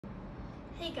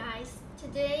Hey guys,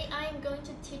 today I am going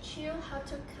to teach you how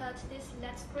to cut this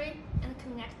LED strip and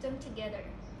connect them together.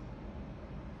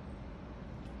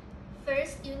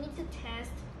 First, you need to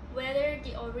test whether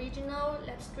the original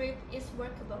LED strip is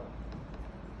workable.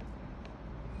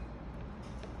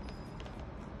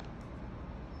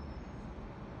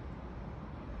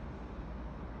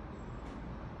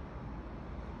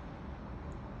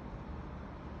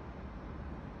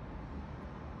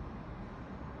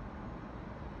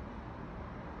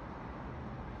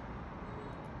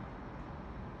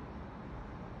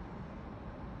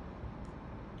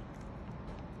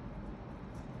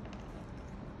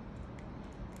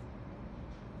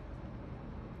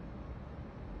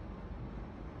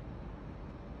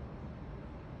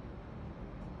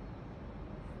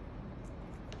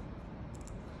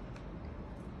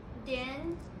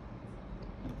 Then,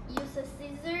 use a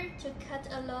scissor to cut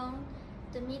along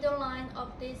the middle line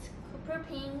of these copper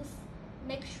pins.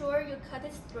 Make sure you cut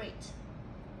it straight.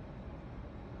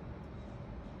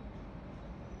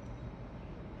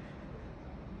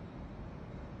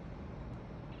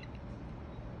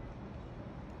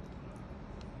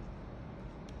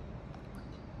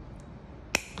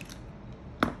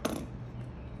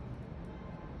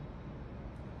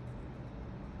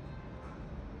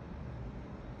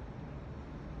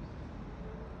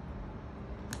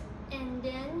 And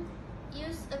then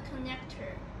use a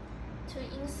connector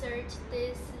to insert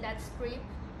this LED strip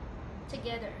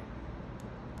together.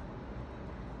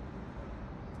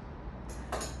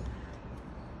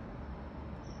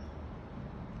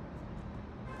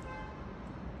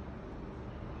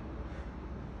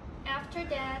 After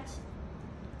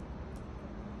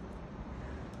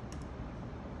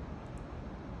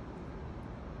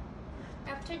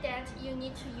that, you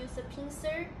need to use a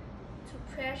pincer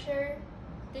to pressure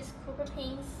these copper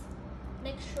pins.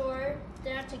 Make sure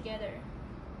they are together.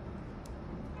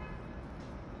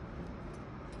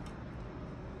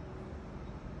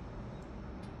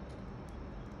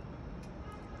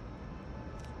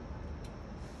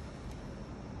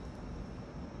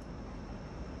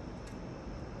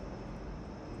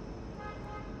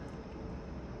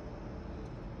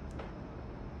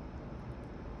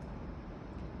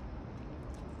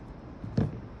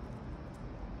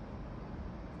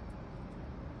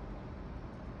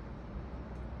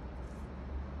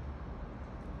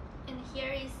 And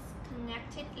here is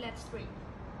connected LED strip.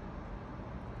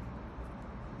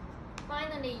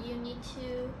 Finally, you need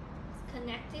to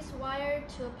connect this wire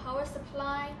to a power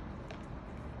supply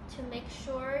to make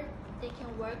sure they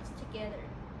can work together.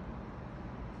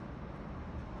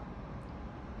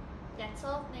 That's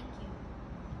all. Thank you.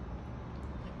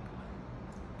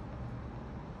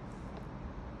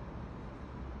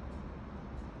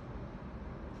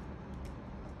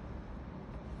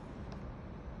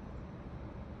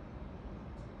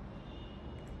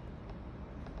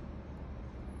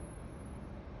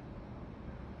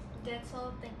 That's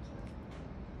all. Thank you.